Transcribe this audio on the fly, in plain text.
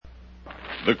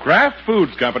The Kraft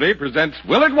Foods Company presents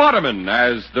Willard Waterman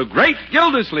as the Great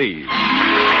Gildersleeve.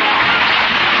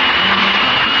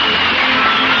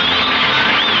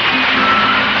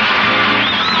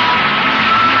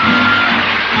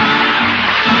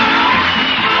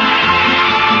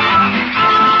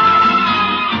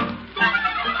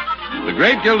 The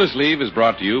Great Gildersleeve is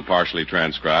brought to you, partially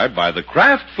transcribed, by the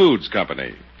Kraft Foods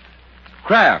Company.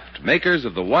 Kraft, makers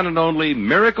of the one and only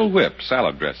Miracle Whip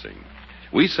salad dressing.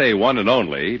 We say one and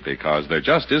only because there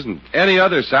just isn't any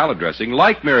other salad dressing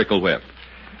like Miracle Whip.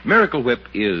 Miracle Whip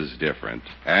is different,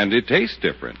 and it tastes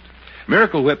different.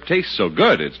 Miracle Whip tastes so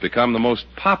good it's become the most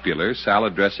popular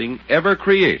salad dressing ever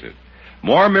created.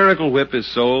 More Miracle Whip is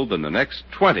sold than the next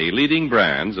 20 leading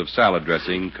brands of salad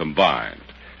dressing combined.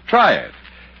 Try it.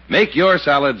 Make your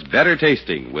salads better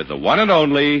tasting with the one and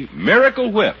only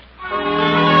Miracle Whip.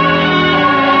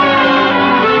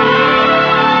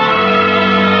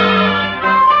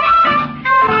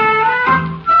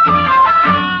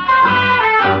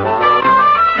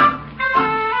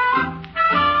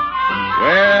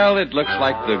 It looks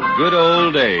like the good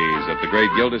old days at the Great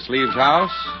Gildersleeve's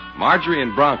house. Marjorie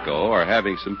and Bronco are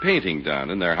having some painting done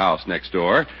in their house next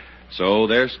door, so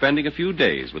they're spending a few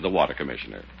days with the water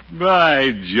commissioner.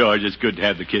 By George, it's good to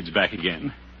have the kids back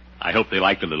again. I hope they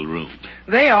like the little room.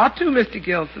 They are too, Mr.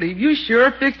 Gildersleeve. You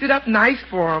sure fixed it up nice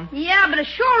for them. Yeah, but it's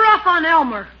sure rough on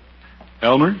Elmer.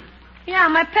 Elmer? Yeah,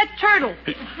 my pet turtle.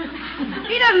 He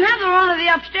doesn't have the run of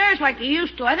the upstairs like he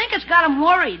used to. I think it's got him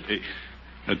worried. Hey,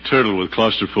 a turtle with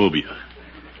claustrophobia.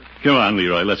 Come on,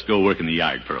 Leroy, let's go work in the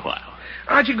yard for a while.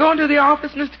 Aren't you going to the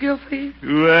office, Mr. Gildersleeve?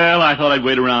 Well, I thought I'd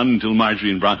wait around until Marjorie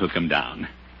and Bronco come down.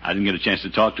 I didn't get a chance to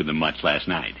talk to them much last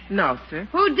night. No, sir.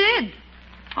 Who did?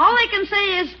 All they can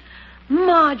say is,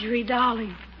 Marjorie,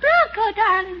 darling. Bronco,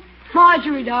 darling.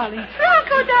 Marjorie, darling.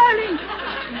 Bronco, darling.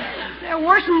 They're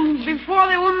worse than before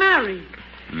they were married.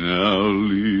 No,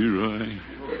 Leroy.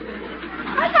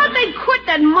 I thought they'd quit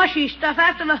that mushy stuff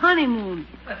after the honeymoon.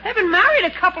 They've been married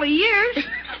a couple of years.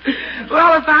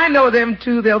 Well, if I know them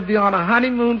two, they'll be on a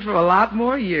honeymoon for a lot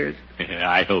more years.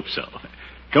 Yeah, I hope so.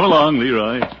 Come along,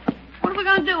 Leroy. What are we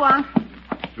going to do, Unc?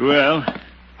 Well,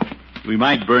 we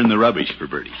might burn the rubbish for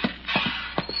Bertie.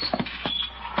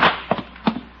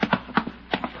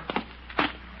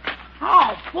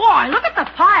 Oh, boy, look at the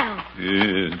pile.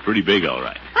 Yeah, pretty big, all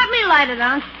right. Let me light it,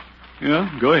 Unc.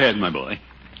 Yeah, go ahead, my boy.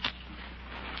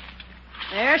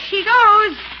 There she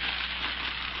goes.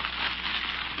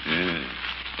 Yeah,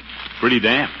 pretty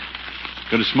damp.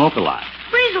 Gonna smoke a lot.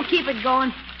 Breeze will keep it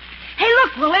going. Hey,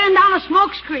 look, we're laying down a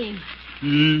smoke screen.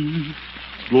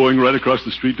 It's blowing right across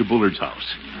the street to Bullard's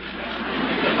house.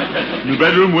 The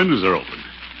bedroom windows are open.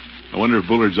 I wonder if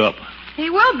Bullard's up. He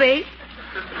will be.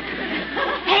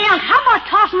 Hey, Unc, how about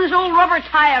tossing this old rubber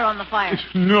tire on the fire?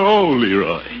 No,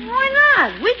 Leroy. Why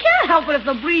not? We can't help it if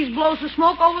the breeze blows the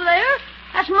smoke over there.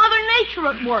 That's Mother Nature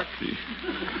at work.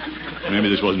 Maybe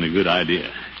this wasn't a good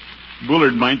idea.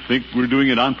 Bullard might think we're doing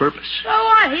it on purpose. So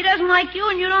what? He doesn't like you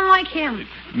and you don't like him.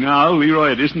 No,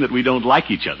 Leroy, it isn't that we don't like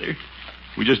each other.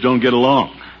 We just don't get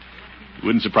along. It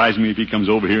wouldn't surprise me if he comes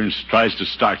over here and tries to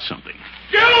start something.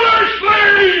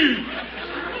 Gildersleeve!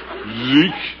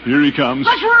 Zeke, here he comes.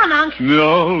 What's wrong, Unc?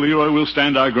 No, Leroy, we'll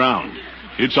stand our ground.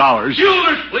 It's ours.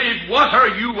 Gildersleeve, what are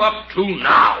you up to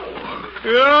now?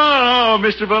 Oh,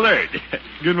 Mr. Bullard.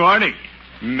 Good morning.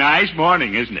 Nice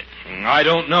morning, isn't it? I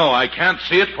don't know. I can't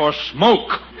see it for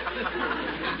smoke.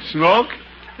 Smoke?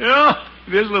 Oh,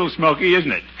 it is a little smoky,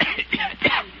 isn't it?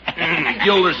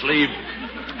 Gildersleeve,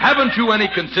 haven't you any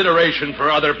consideration for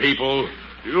other people?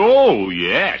 Oh,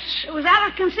 yes. It was out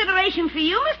of consideration for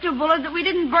you, Mr. Bullard, that we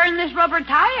didn't burn this rubber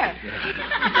tire.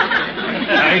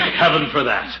 Thank heaven for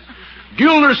that.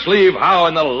 Gildersleeve, how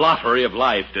in the lottery of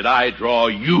life did I draw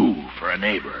you for a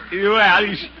neighbor? Well,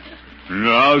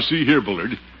 now, see here,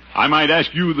 Bullard. I might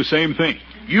ask you the same thing.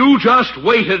 You just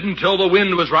waited until the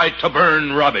wind was right to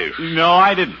burn rubbish. No,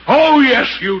 I didn't. Oh, yes,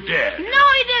 you did. No,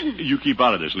 he didn't. You keep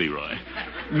out of this, Leroy.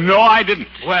 No, I didn't.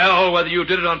 Well, whether you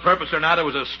did it on purpose or not, it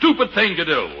was a stupid thing to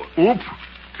do. Oop.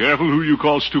 Careful who you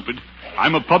call stupid.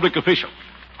 I'm a public official.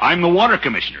 I'm the water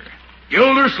commissioner.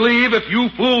 Gildersleeve, if you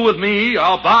fool with me,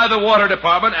 I'll buy the water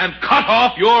department and cut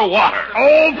off your water.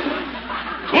 Oh!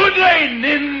 Good day,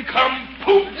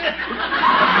 nincompoop.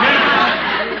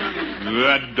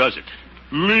 That does it.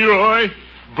 Leroy,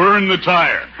 burn the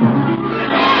tire.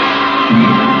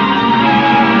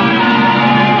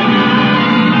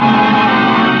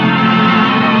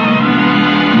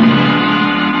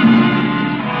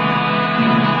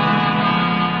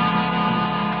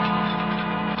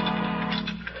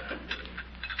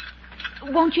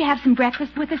 Won't you have some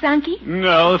breakfast with us, Unky?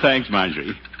 No, thanks,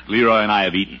 Marjorie. Leroy and I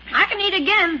have eaten. I can and eat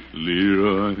again.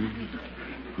 Leroy.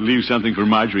 Leave something for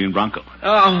Marjorie and Bronco.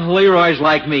 Oh, Leroy's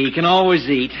like me. He can always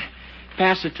eat.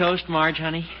 Pass the toast, Marge,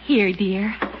 honey. Here,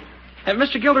 dear.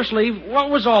 Mr. Gildersleeve, what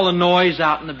was all the noise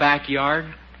out in the backyard?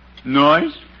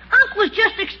 Noise? Unc was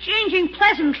just exchanging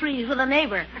pleasantries with a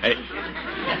neighbor.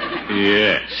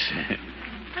 Yes.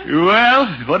 Well,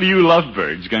 what are you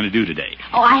lovebirds going to do today?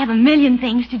 Oh, I have a million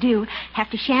things to do. Have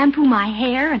to shampoo my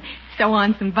hair and sew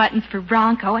on some buttons for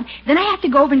Bronco, and then I have to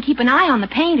go over and keep an eye on the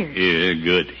painters. Yeah,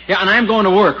 good. Yeah, and I'm going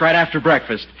to work right after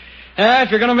breakfast.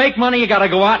 If you're going to make money, you got to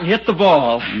go out and hit the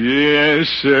ball. Yes,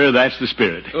 sir, that's the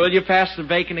spirit. Will you pass the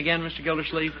bacon again, Mr.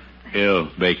 Gildersleeve? Oh,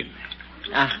 bacon.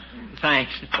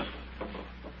 Thanks.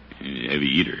 Heavy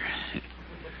eater.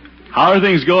 How are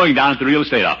things going down at the real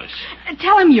estate office?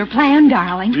 Tell him your plan,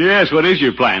 darling. Yes, what is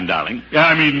your plan, darling?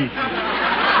 Bronco.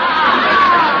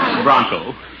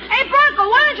 Hey, Bronco,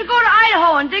 why don't you go to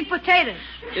Idaho and dig potatoes?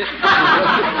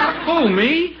 Who,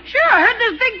 me? Sure, I heard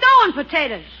there's big dough in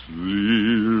potatoes.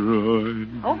 Leroy.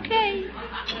 Okay.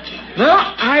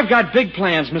 Well, I've got big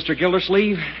plans, Mr.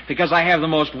 Gildersleeve, because I have the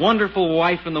most wonderful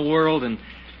wife in the world and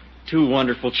 2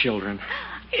 wonderful children.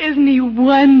 Isn't he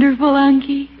wonderful,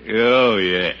 Unky? Oh,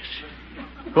 yes.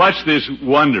 What's this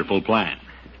wonderful plan?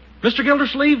 Mr.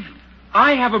 Gildersleeve,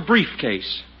 I have a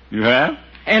briefcase. You have?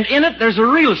 And in it, there's a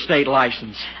real estate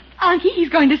license. Unky, he's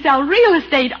going to sell real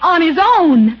estate on his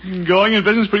own. Going in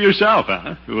business for yourself,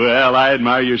 huh? Well, I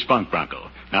admire your spunk, Bronco.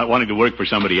 Not wanting to work for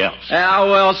somebody else.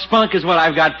 Well, spunk is what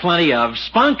I've got plenty of.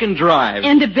 Spunk and drive.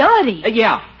 And ability.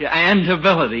 Yeah, and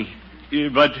ability.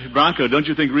 But, Bronco, don't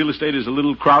you think real estate is a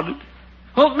little crowded?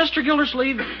 Well, Mr.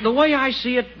 Gildersleeve, the way I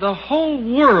see it, the whole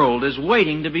world is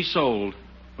waiting to be sold.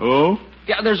 Oh?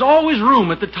 Yeah, there's always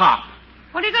room at the top.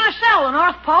 What are you going to sell, the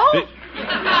North Pole?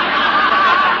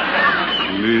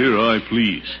 Leroy,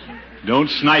 please. Don't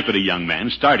snipe at a young man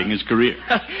starting his career.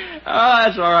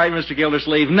 That's all right, Mr.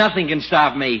 Gildersleeve. Nothing can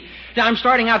stop me. Now, I'm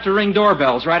starting out to ring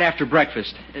doorbells right after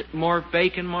breakfast. More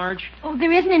bacon, Marge? Oh,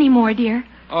 there isn't any more, dear.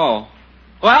 Oh.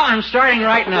 Well, I'm starting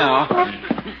right now.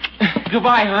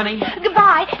 Goodbye, honey.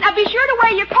 Goodbye. Now be sure to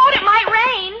wear your coat. It might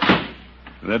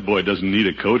rain. That boy doesn't need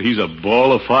a coat. He's a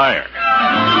ball of fire.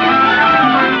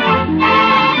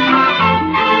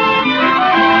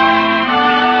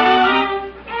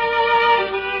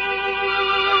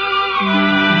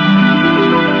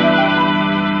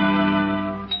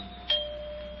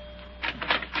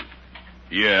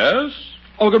 Yes?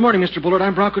 Oh, good morning, Mr. Bullard.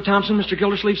 I'm Bronco Thompson, Mr.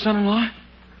 Gildersleeve's son-in-law.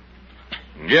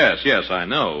 Yes, I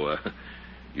know.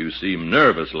 You seem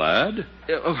nervous, lad.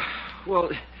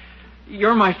 Well,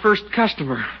 you're my first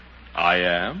customer. I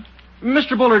am?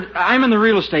 Mr. Bullard, I'm in the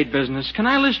real estate business. Can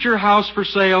I list your house for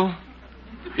sale?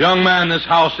 Young man, this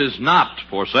house is not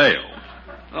for sale.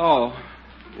 Oh,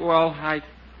 well, I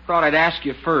thought I'd ask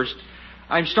you first.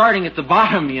 I'm starting at the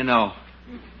bottom, you know.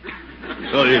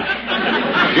 Oh,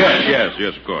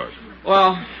 yes, of course.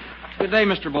 Well, good day,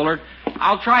 Mr. Bullard.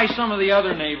 I'll try some of the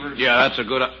other neighbors. Yeah, that's a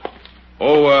good...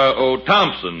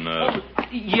 Thompson.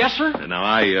 Yes, sir? Now,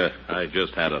 I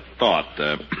just had a thought.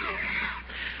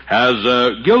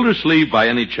 Has Gildersleeve, by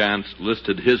any chance,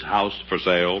 listed his house for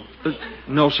sale?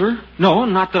 No, sir. No,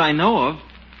 not that I know of.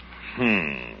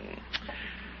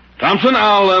 Thompson,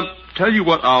 I'll tell you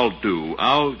what I'll do.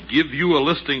 I'll give you a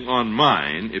listing on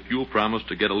mine if you'll promise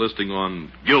to get a listing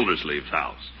on Gildersleeve's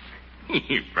house.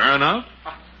 Fair enough?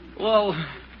 Well,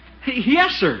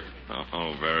 yes, sir.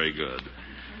 Oh, very good.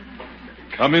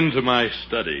 Come into my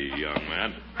study, young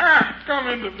man. Come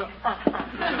into the...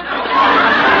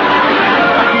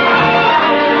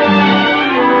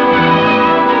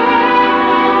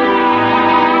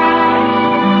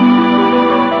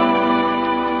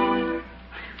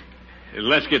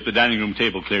 Let's get the dining room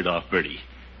table cleared off, Bertie.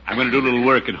 I'm going to do a little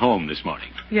work at home this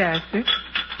morning. Yes, sir.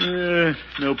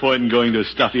 No point in going to a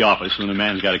stuffy office when a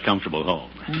man's got a comfortable home.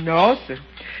 No, sir.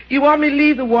 You want me to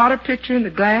leave the water pitcher and the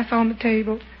glass on the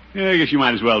table? Yeah, I guess you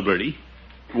might as well, Bertie.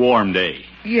 Warm day.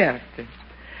 Yes, sir.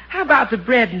 How about the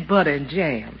bread and butter and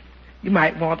jam? You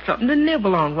might want something to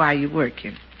nibble on while you're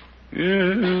working.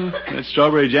 Yeah, that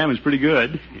strawberry jam is pretty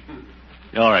good.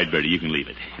 All right, Bertie, you can leave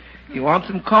it. You want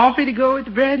some coffee to go with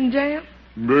the bread and jam?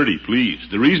 Bertie, please.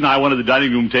 The reason I wanted the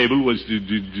dining room table was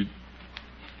to...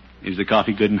 Is the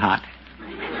coffee good and hot?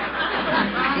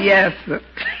 Yes, sir.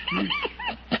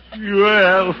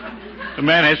 Well, a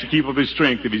man has to keep up his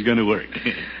strength if he's going to work.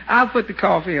 I'll put the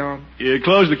coffee on.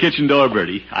 Close the kitchen door,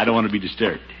 Bertie. I don't want to be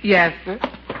disturbed. Yes, sir.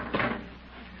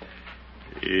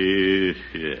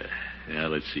 Yeah. Now,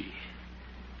 let's see.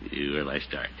 Where'll I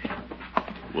start?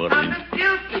 Water in.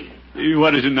 Guilty.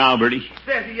 What is it now, Bertie?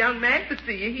 Says a young man to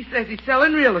see you. He says he's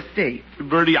selling real estate.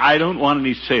 Bertie, I don't want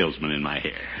any salesmen in my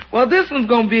hair. Well, this one's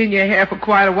going to be in your hair for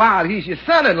quite a while. He's your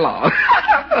son-in-law.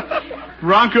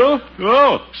 Bronco?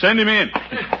 Oh, send him in.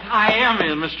 I am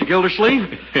in, Mr.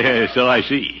 Gildersleeve. So I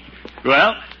see.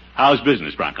 Well, how's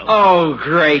business, Bronco? Oh,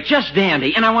 great. Just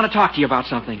dandy. And I want to talk to you about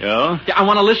something. Oh? I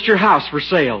want to list your house for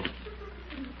sale.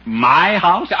 My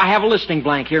house? I have a listing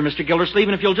blank here, Mr. Gildersleeve,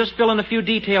 and if you'll just fill in a few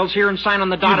details here and sign on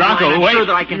the dotted Bronco, line, I'm wait. sure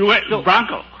that I can... Wait,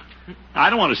 Bronco. I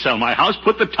don't want to sell my house.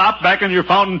 Put the top back on your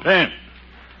fountain pen.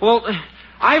 Well,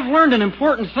 I've learned an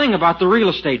important thing about the real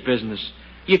estate business.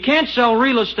 You can't sell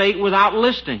real estate without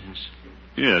listings.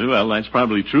 Yeah, well, that's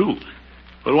probably true.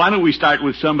 But why don't we start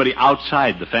with somebody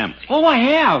outside the family? Oh, I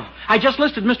have. I just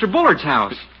listed Mr. Bullard's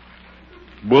house.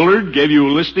 Bullard gave you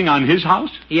a listing on his house?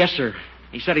 Yes, sir.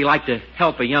 He said he'd like to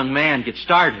help a young man get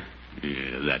started.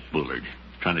 Yeah, that Bullard.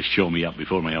 Trying to show me up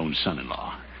before my own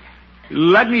son-in-law.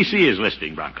 Let me see his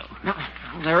listing, Bronco. Well,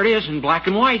 there it is in black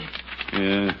and white.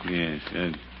 Yes.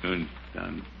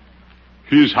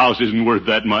 His house isn't worth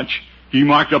that much. He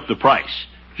marked up the price.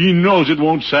 He knows it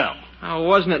won't sell. Oh,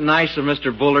 wasn't it nice of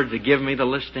Mr. Bullard to give me the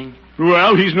listing?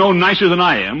 Well, he's no nicer than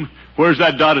I am. Where's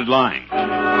that dotted line?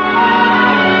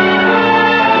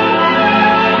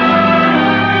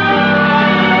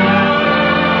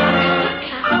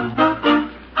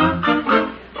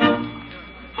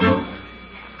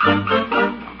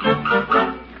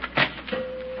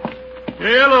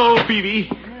 Hello, Peavy.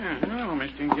 Hello,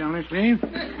 Mr. Gildersleeve.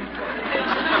 What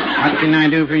can I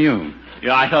do for you?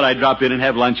 Yeah, I thought I'd drop in and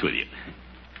have lunch with you.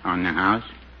 On the house?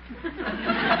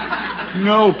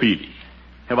 No, Peavy.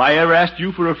 Have I ever asked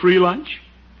you for a free lunch?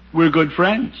 We're good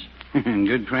friends.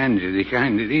 Good friends are the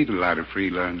kind that eat a lot of free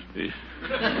lunch.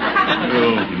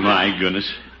 Oh, my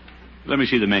goodness. Let me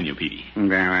see the menu, Peavy.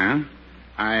 Very well.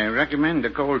 I recommend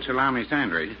the cold salami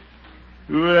sandwich.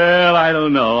 Well, I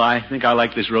don't know. I think I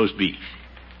like this roast beef.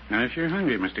 Now, if you're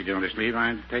hungry, Mr. Gildersleeve,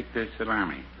 I'd take the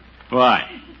salami. Why?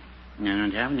 I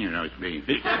don't have any roast beef.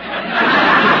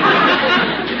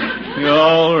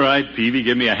 All right, Peavy,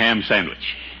 give me a ham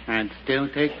sandwich. I'd still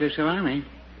take the salami.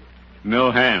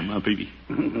 No ham, huh, Peavy?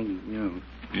 No.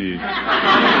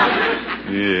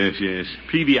 Yes.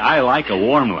 Peavy, I like a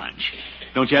warm lunch.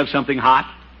 Don't you have something hot?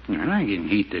 Well, I can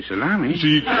heat the salami.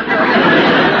 See?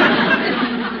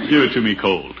 Give it to me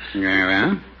cold. Very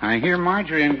well. I hear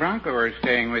Marjorie and Bronco are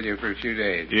staying with you for a few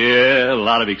days. Yeah, a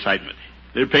lot of excitement.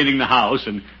 They're painting the house,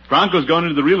 and Bronco's going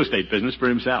into the real estate business for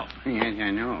himself. Yes,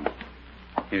 I know.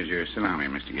 Here's your salami,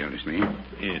 Mr. Gildersleeve.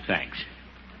 Yeah, thanks.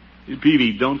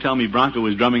 Peavy, don't tell me Bronco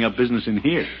was drumming up business in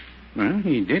here. Well,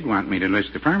 he did want me to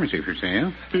list the pharmacy for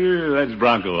sale. Yeah, that's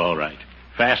Bronco, all right.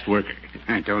 Fast worker.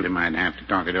 I told him I'd have to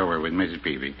talk it over with Mrs.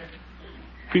 Peavy.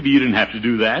 Peavy, you didn't have to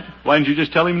do that. Why didn't you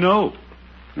just tell him no?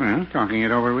 Well, talking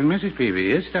it over with Mrs. Peavy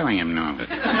is telling him no.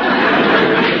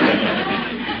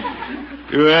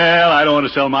 Well, I don't want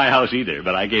to sell my house either,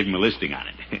 but I gave him a listing on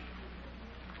it.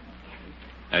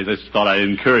 I just thought I'd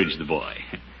encourage the boy.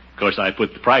 Of course, I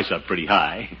put the price up pretty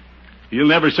high. He'll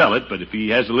never sell it, but if he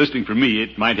has a listing for me,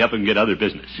 it might help him get other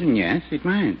business. Yes, it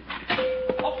might.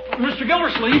 Oh, Mr.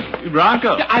 Gildersleeve.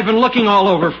 Bronco. I've been looking all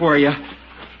over for you.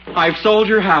 I've sold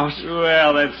your house.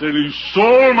 Well, that certainly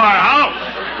sold my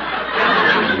house.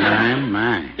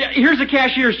 My. Yeah, here's a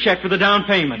cashier's check for the down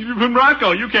payment.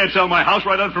 Bronco, you can't sell my house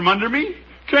right out from under me.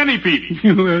 Can he, Peavy?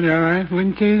 Well, I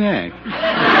wouldn't say that.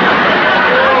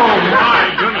 Oh,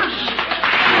 my goodness.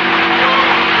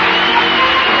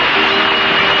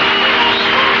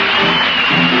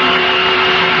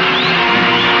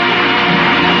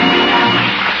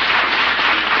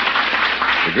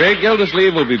 The great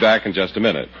Gildersleeve will be back in just a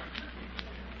minute.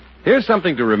 Here's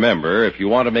something to remember if you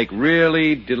want to make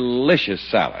really delicious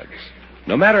salads.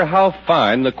 No matter how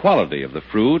fine the quality of the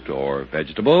fruit or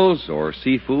vegetables or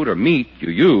seafood or meat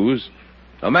you use,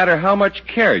 no matter how much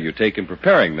care you take in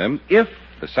preparing them, if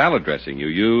the salad dressing you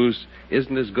use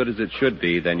isn't as good as it should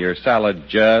be, then your salad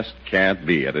just can't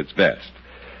be at its best.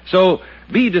 So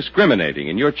be discriminating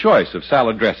in your choice of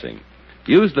salad dressing.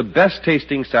 Use the best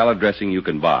tasting salad dressing you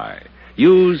can buy.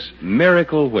 Use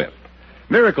Miracle Whip.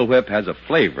 Miracle Whip has a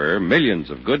flavor millions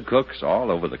of good cooks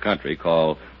all over the country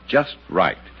call just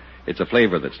right. It's a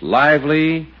flavor that's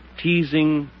lively,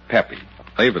 teasing, peppy. A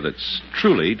flavor that's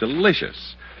truly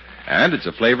delicious. And it's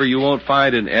a flavor you won't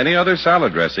find in any other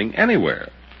salad dressing anywhere.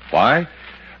 Why?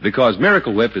 Because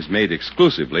Miracle Whip is made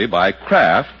exclusively by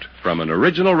Kraft from an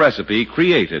original recipe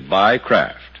created by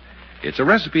Kraft. It's a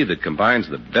recipe that combines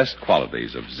the best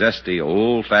qualities of zesty,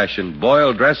 old-fashioned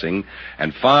boiled dressing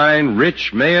and fine,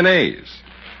 rich mayonnaise.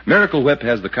 Miracle Whip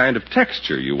has the kind of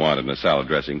texture you want in a salad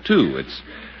dressing, too. It's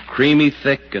creamy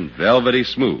thick and velvety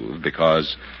smooth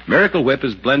because Miracle Whip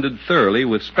is blended thoroughly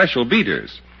with special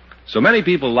beaters. So many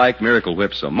people like Miracle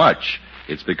Whip so much,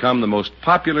 it's become the most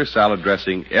popular salad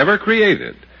dressing ever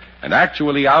created and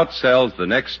actually outsells the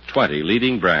next 20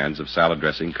 leading brands of salad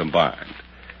dressing combined.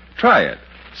 Try it.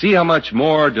 See how much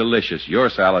more delicious your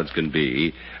salads can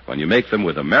be when you make them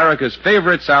with America's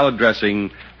favorite salad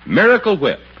dressing, Miracle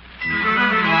Whip.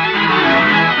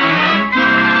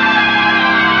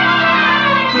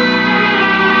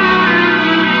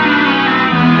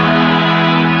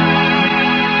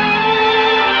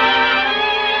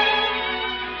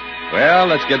 Well,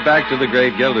 let's get back to the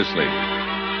great Gildersleeve.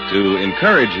 To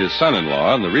encourage his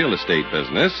son-in-law in the real estate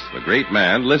business, the great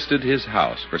man listed his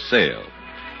house for sale.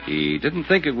 He didn't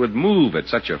think it would move at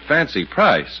such a fancy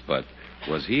price, but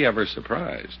was he ever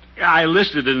surprised? I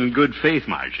listed it in good faith,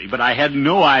 Margie, but I had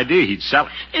no idea he'd sell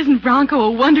it. Isn't Bronco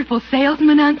a wonderful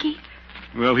salesman, Unky?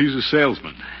 Well, he's a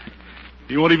salesman.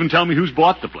 He won't even tell me who's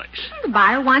bought the place. The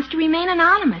buyer wants to remain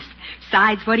anonymous.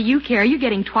 Besides, what do you care? You're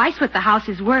getting twice what the house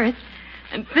is worth.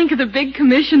 And think of the big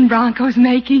commission Bronco's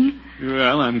making.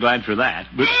 Well, I'm glad for that,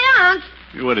 but... Hey, Unc,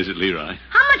 What is it, Leroy?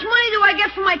 how much money do I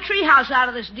get for my treehouse out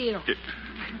of this deal?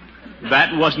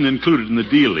 That wasn't included in the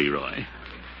deal, Leroy.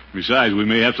 Besides, we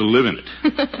may have to live in it.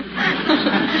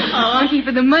 Oh, Unky,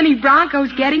 for the money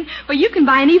Bronco's getting, well, you can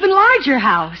buy an even larger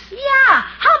house. Yeah,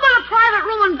 how about a private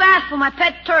room and bath for my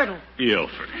pet turtle?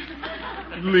 Ilford.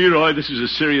 Leroy, this is a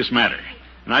serious matter.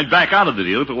 And I'd back out of the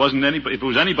deal if it was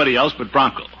anybody else but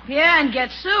Bronco. Yeah, and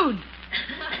get sued.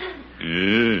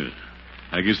 Yeah.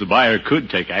 I guess the buyer could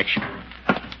take action.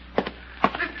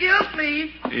 Miss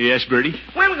Gildersleeve, Yes, Bertie?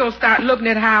 when we going to start looking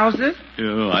at houses?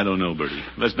 Oh, I don't know, Bertie.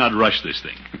 Let's not rush this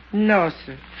thing. No,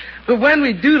 sir. But when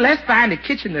we do, let's find a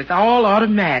kitchen that's all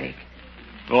automatic.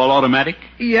 All automatic?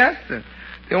 Yes, sir.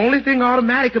 The only thing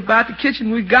automatic about the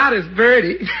kitchen we got is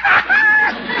Bertie.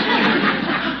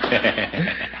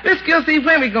 Miss Gildersleeve,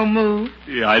 when we going to move?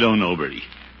 Yeah, I don't know, Bertie.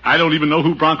 I don't even know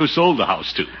who Bronco sold the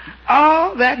house to.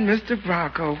 Oh, that Mr.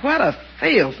 Bronco. What a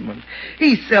salesman.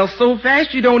 He sells so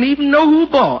fast you don't even know who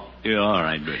bought. Yeah, all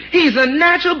right, Bertie. He's a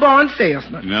natural-born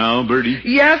salesman. No, Bertie?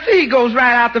 Yes, he goes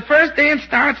right out the first day and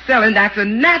starts selling. That's a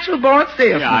natural-born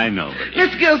salesman. Yeah, I know, Bertie.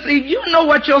 Miss Gildersleeve, you know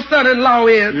what your son-in-law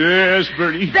is. Yes,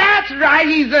 Bertie. That's right.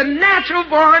 He's a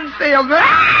natural-born salesman.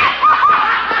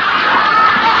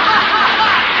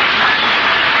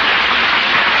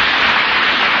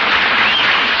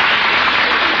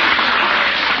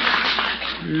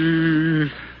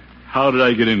 How did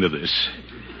I get into this?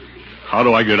 How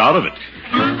do I get out of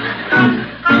it?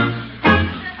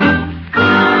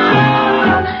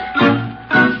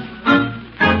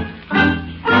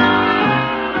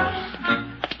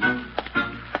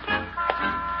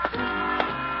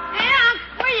 Hey,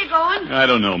 Unc, where you going? I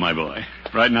don't know, my boy.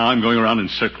 Right now I'm going around in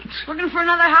circles. Looking for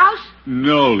another house?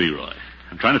 No, Leroy.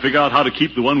 I'm trying to figure out how to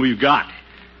keep the one we've got.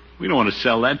 We don't want to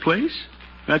sell that place.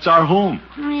 That's our home.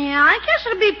 Yeah, I guess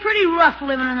it'd be pretty rough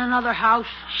living in another house.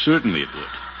 Certainly it would.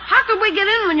 How could we get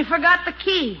in when you forgot the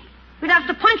key? We'd have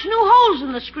to punch new holes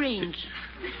in the screens.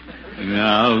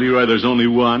 Now, Leroy, there's only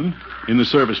one in the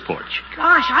service porch.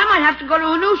 Gosh, I might have to go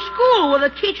to a new school where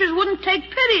the teachers wouldn't take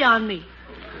pity on me.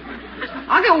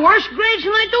 I'll get worse grades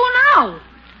than I do now.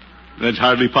 That's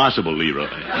hardly possible, Leroy.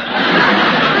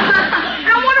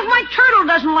 Now, what if my turtle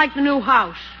doesn't like the new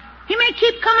house? He may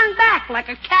keep coming back like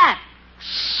a cat.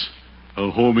 A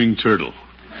homing turtle.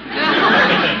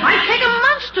 Might take him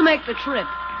months to make the trip.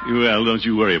 Well, don't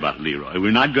you worry about it, Leroy.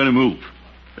 We're not going to move.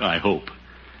 I hope.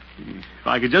 If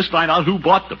I could just find out who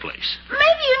bought the place.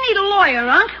 Maybe you need a lawyer,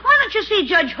 Unc. Why don't you see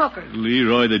Judge Hooker?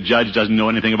 Leroy, the judge doesn't know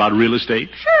anything about real estate.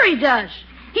 Sure he does.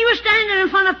 He was standing in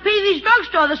front of Peavy's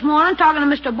drugstore this morning talking to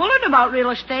Mr. Bullard about real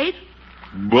estate.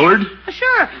 Bullard?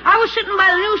 Sure. I was sitting by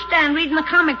the newsstand reading the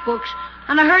comic books,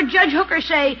 and I heard Judge Hooker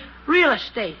say, real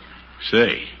estate.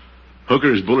 Say,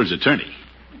 Hooker is Bullard's attorney.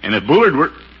 And if Bullard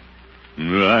were...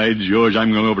 Right, George,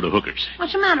 I'm going over to Hooker's.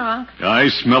 What's the matter, Unc? I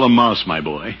smell a mouse, my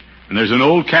boy. And there's an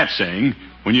old cat saying,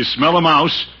 when you smell a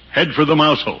mouse, head for the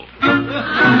mouse hole.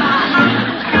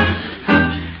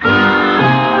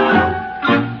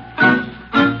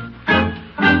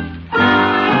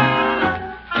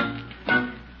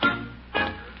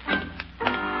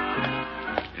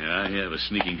 Yeah, I have a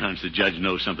sneaking hunch the judge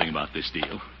knows something about this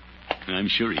deal. I'm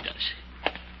sure he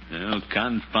does. Well,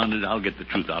 confound it, I'll get the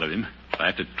truth out of him if I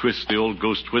have to twist the old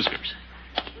ghost whiskers.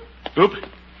 Oop,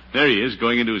 there he is,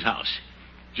 going into his house.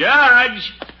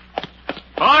 Judge!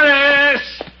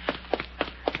 Horace!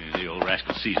 Yeah, the old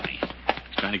rascal sees me.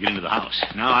 He's trying to get into the house.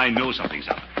 Now I know something's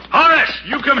up. Horace,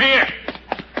 you come here.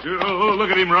 Oh, look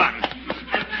at him run.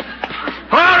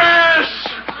 Horace!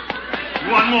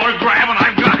 One more grab and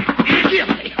I've got it.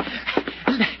 Gildy,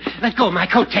 let go of my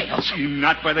coattails.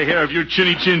 Not by the hair of your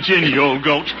chinny chin chin, you old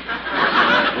goat.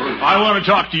 I want to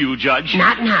talk to you, Judge.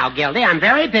 Not now, Gildy. I'm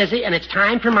very busy, and it's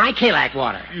time for my Kalak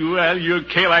water. Well, your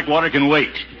Kalak water can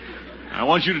wait. I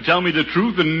want you to tell me the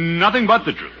truth and nothing but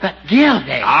the truth. But,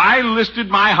 Gildy... I listed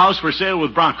my house for sale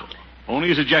with Bronco,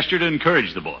 only as a gesture to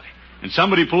encourage the boy. And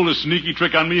somebody pulled a sneaky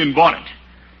trick on me and bought it.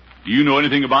 Do you know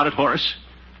anything about it, Horace?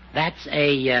 That's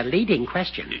a leading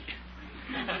question.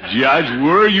 Judge,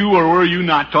 were you or were you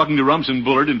not talking to Rumson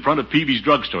Bullard in front of Peavy's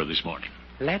drugstore this morning?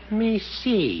 Let me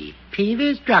see.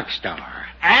 Peavy's drugstore.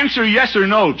 Answer yes or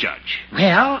no, Judge.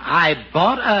 Well, I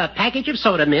bought a package of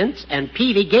soda mints, and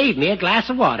Peavy gave me a glass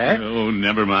of water. Oh,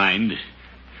 never mind.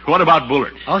 What about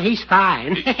Bullard? Oh, he's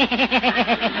fine.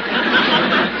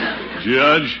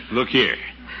 Judge, look here.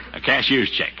 A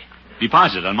cashier's check.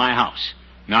 Deposit on my house.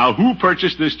 Now, who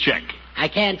purchased this check? I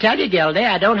can't tell you, Gildy.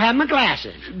 I don't have my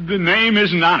glasses. The name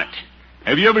isn't on it.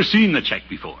 Have you ever seen the check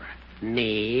before?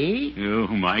 Me? Oh,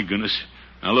 my goodness.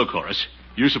 Now, look, Horace.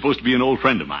 You're supposed to be an old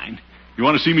friend of mine. You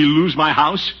want to see me lose my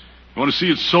house? You want to see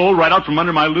it sold right out from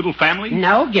under my little family?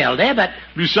 No, Gildy, but...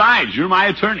 Besides, you're my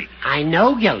attorney. I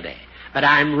know, Gildy, but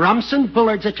I'm Rumson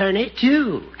Bullard's attorney,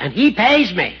 too, and he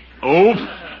pays me. Oh,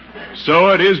 so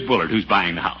it is Bullard who's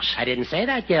buying the house. I didn't say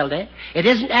that, Gildy. It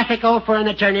isn't ethical for an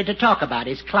attorney to talk about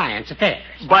his client's affairs.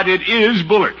 But it is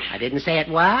Bullard. I didn't say it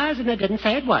was, and I didn't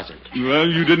say it wasn't. Well,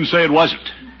 you didn't say it wasn't.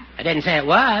 I didn't say it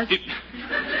was.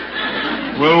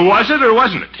 Well, was it or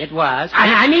wasn't it? It was.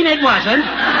 I mean, it wasn't.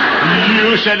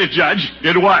 You said it, Judge.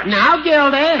 It was. Now,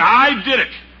 Gildy. I did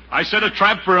it. I set a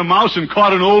trap for a mouse and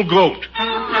caught an old goat.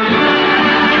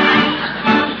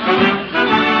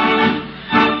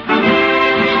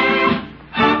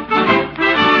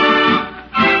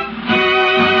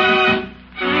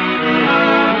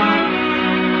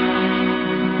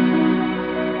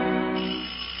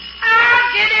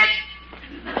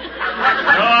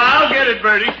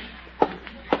 Bertie.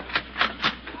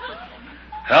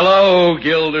 Hello,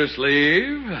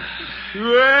 Gildersleeve.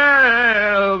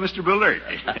 Well, Mr. Bullard.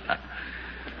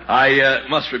 I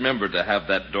must remember to have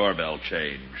that doorbell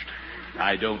changed.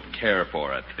 I don't care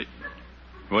for it.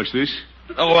 What's this?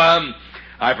 Oh,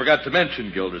 I forgot to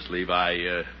mention, Gildersleeve,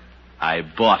 I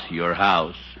bought your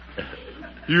house.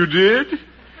 You did?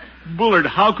 Bullard,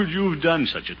 how could you have done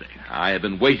such a thing? I have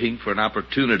been waiting for an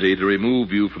opportunity to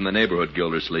remove you from the neighborhood,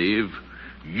 Gildersleeve.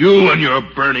 You and your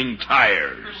burning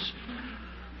tires.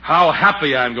 How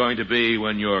happy I'm going to be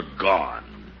when you're gone.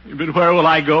 But where will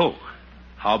I go?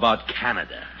 How about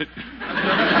Canada?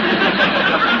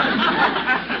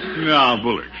 No,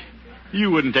 Bullard.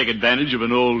 You wouldn't take advantage of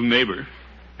an old neighbor.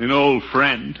 An old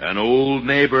friend. An old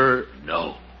neighbor,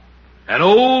 no. An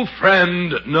old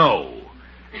friend, no.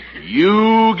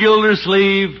 You,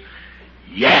 Gildersleeve,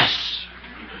 yes.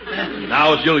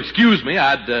 Now, if you'll excuse me,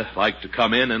 I'd like to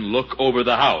come in and look over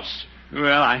the house.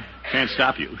 Well, I can't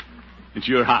stop you. It's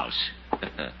your house.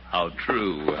 How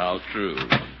true, how true.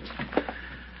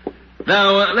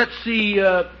 Now, let's see,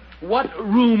 what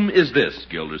room is this,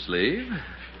 Gildersleeve?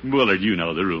 Bullard, you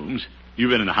know the rooms.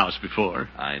 You've been in the house before.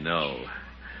 I know.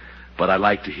 But I'd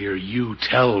like to hear you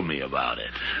tell me about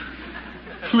it.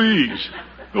 Please,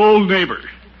 old neighbor,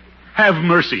 have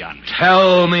mercy on me.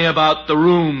 Tell me about the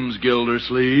rooms,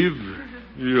 Gildersleeve.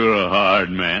 You're a hard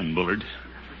man, Bullard.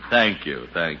 Thank you,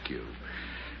 thank you.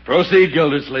 Proceed,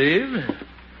 Gildersleeve.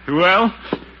 Well,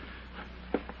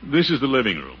 this is the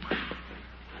living room.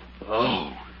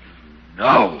 Oh,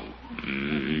 no.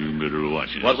 You better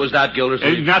watch it. What was that,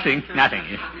 Gildersleeve? Nothing.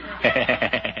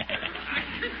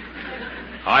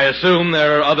 I assume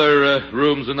there are other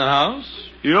rooms in the house?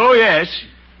 Oh, yes.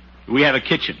 We have a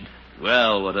kitchen.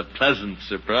 Well, what a pleasant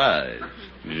surprise.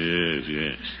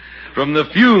 Yes. From the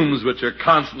fumes which are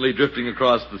constantly drifting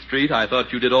across the street, I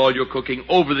thought you did all your cooking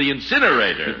over the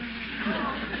incinerator.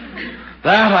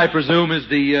 That, I presume, is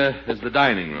the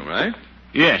dining room, right?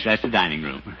 Yes, that's the dining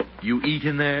room. You eat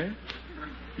in there?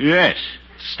 Yes.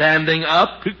 Standing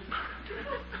up?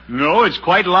 No, it's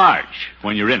quite large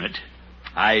when you're in it.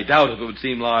 I doubt if it would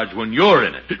seem large when you're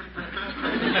in it.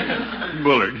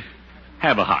 Bullard,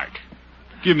 have a heart.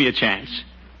 Give me a chance.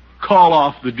 Call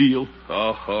off the deal.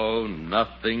 Oh,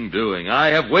 nothing doing. I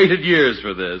have waited years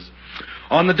for this.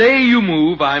 On the day you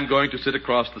move, I'm going to sit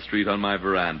across the street on my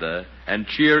veranda and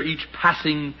cheer each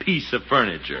passing piece of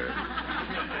furniture.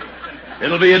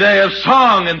 It'll be a day of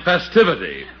song and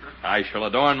festivity. I shall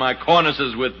adorn my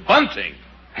cornices with bunting.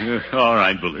 All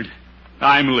right, Bullard.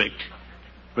 I'm licked.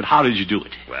 But how did you do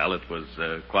it? Well, it was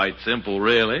quite simple,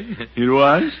 really. It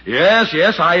was?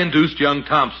 Yes. I induced young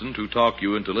Thompson to talk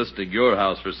you into listing your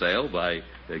house for sale by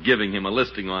giving him a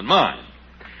listing on mine.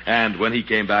 And when he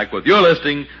came back with your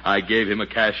listing, I gave him a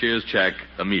cashier's check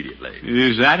immediately.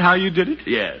 Is that how you did it?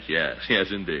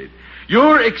 Yes, indeed.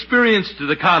 Your experience to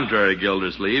the contrary,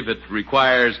 Gildersleeve. It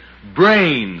requires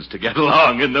brains to get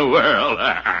along in the world.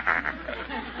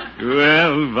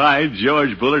 Well, by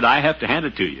George, Bullard, I have to hand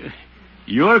it to you.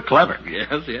 You're clever.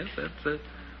 Yes, that's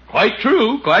quite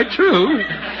true.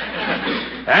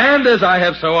 And as I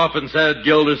have so often said,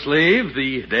 Gildersleeve,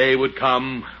 the day would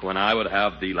come when I would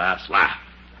have the last laugh.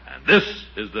 And this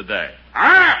is the day.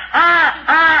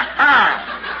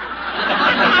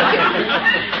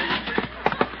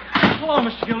 Hello,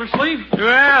 Mr. Gildersleeve.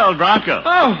 Well, Bronco.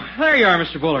 Oh, there you are,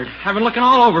 Mr. Bullard. I've been looking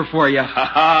all over for you. Ha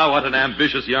ha, what an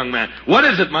ambitious young man. What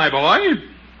is it, my boy?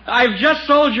 I've just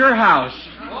sold your house.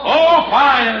 Oh,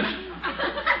 quiet.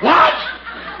 What?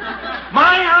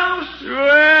 My house?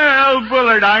 Well,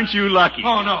 Bullard, aren't you lucky?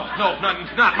 Oh, no,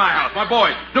 not my house. My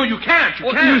boy. No, you can't.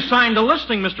 You can't. You signed a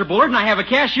listing, Mr. Bullard, and I have a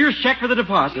cashier's check for the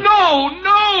deposit.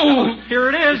 No. Here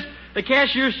it is. The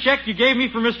cashier's check you gave me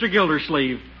for Mr.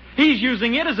 Gildersleeve. He's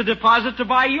using it as a deposit to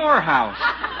buy your house.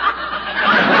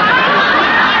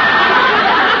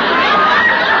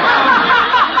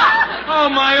 Oh,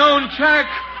 my own check.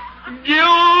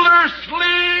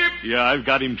 Gildersleeve. Yeah, I've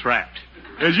got him trapped.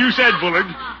 As you said, Bullard,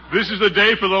 this is the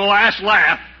day for the last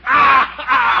laugh.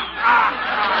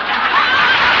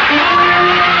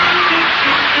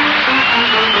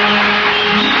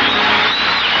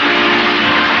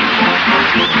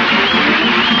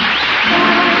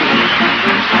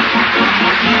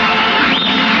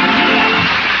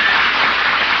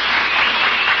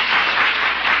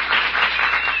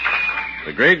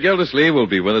 The great Gildersleeve will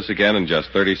be with us again in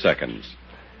just 30 seconds.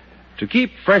 To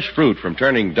keep fresh fruit from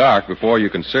turning dark before you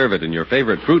can serve it in your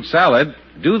favorite fruit salad,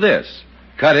 do this.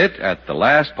 Cut it at the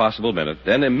last possible minute,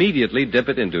 then immediately dip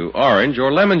it into orange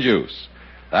or lemon juice.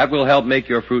 That will help make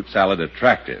your fruit salad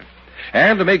attractive.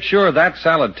 And to make sure that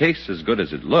salad tastes as good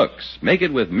as it looks, make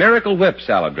it with Miracle Whip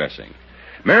salad dressing.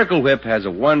 Miracle Whip has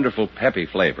a wonderful peppy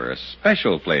flavor, a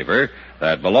special flavor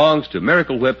that belongs to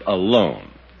Miracle Whip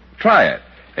alone. Try it.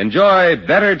 Enjoy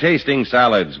better tasting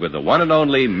salads with the one and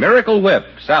only Miracle Whip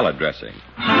salad dressing.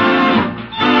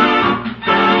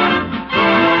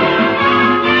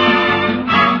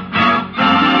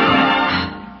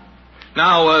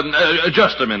 Now,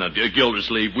 just a minute,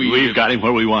 Gildersleeve. We've got him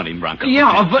where we want him, Bronco.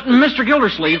 Yeah, but Mr.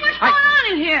 Gildersleeve... What's going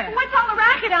on in here? What's all the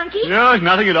racket, Unky? No,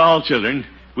 nothing at all, children.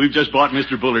 We've just bought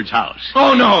Mr. Bullard's house.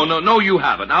 Oh, no, you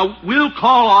haven't. Now, we'll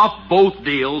call off both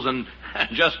deals and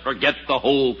just forget the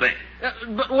whole thing.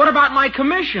 But what about my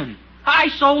commission? I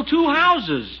sold 2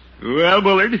 houses. Well,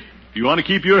 Bullard, if you want to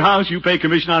keep your house, you pay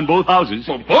commission on both houses.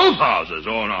 Well, both houses?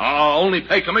 Oh, no, I'll only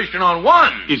pay commission on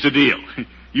one. It's a deal.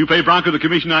 You pay Bronco the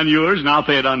commission on yours, and I'll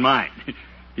pay it on mine.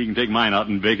 He can take mine out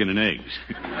in bacon and eggs.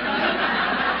 Did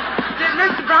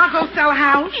Mr. Bronco sell a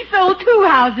house? He sold 2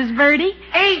 houses, Bertie.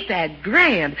 Ain't that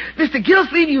grand? Mr.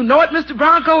 Gildersleeve, you know what Mr.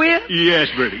 Bronco is? Yes,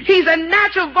 Bertie. He's a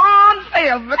natural born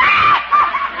salesman.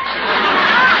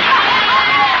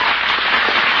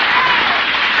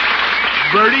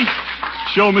 Bertie,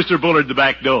 show Mr. Bullard the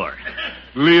back door.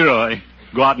 Leroy,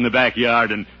 go out in the backyard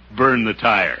and burn the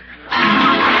tire.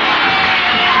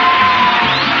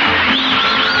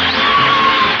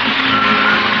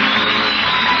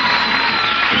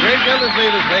 The Great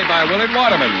Gildersleeve is played by Willard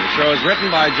Waterman. The show is written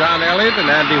by John Elliott and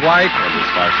Andy White and is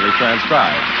partially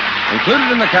transcribed. Included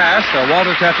in the cast are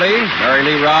Walter Tetley, Mary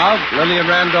Lee Robb, Lillian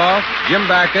Randolph, Jim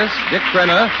Backus, Dick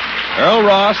Crenna, Earl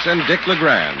Ross, and Dick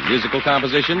LeGrand. Musical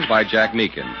compositions by Jack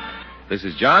Meakin. This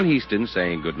is John Heaston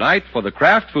saying goodnight for the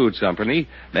Kraft Foods Company,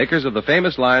 makers of the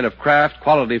famous line of Kraft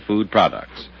quality food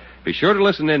products. Be sure to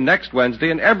listen in next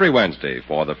Wednesday and every Wednesday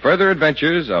for the further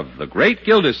adventures of the Great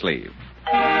Gildersleeve.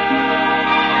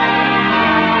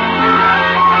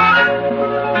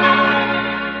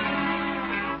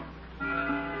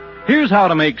 Here's how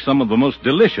to make some of the most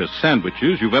delicious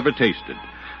sandwiches you've ever tasted.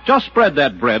 Just spread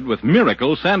that bread with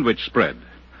Miracle Sandwich Spread.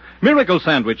 Miracle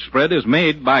Sandwich Spread is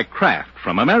made by Kraft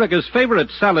from America's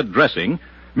favorite salad dressing,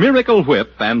 Miracle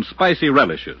Whip, and spicy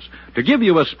relishes to give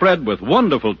you a spread with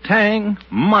wonderful tang,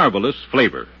 marvelous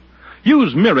flavor.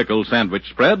 Use Miracle Sandwich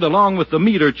Spread along with the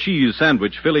meat or cheese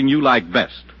sandwich filling you like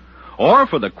best. Or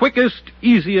for the quickest,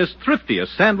 easiest,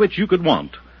 thriftiest sandwich you could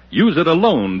want, use it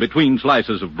alone between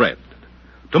slices of bread.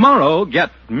 Tomorrow,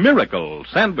 get Miracle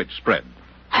Sandwich Spread.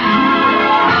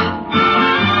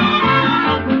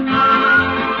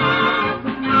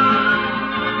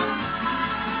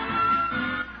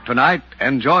 Tonight,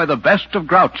 enjoy the best of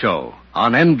Groucho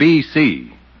on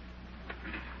NBC.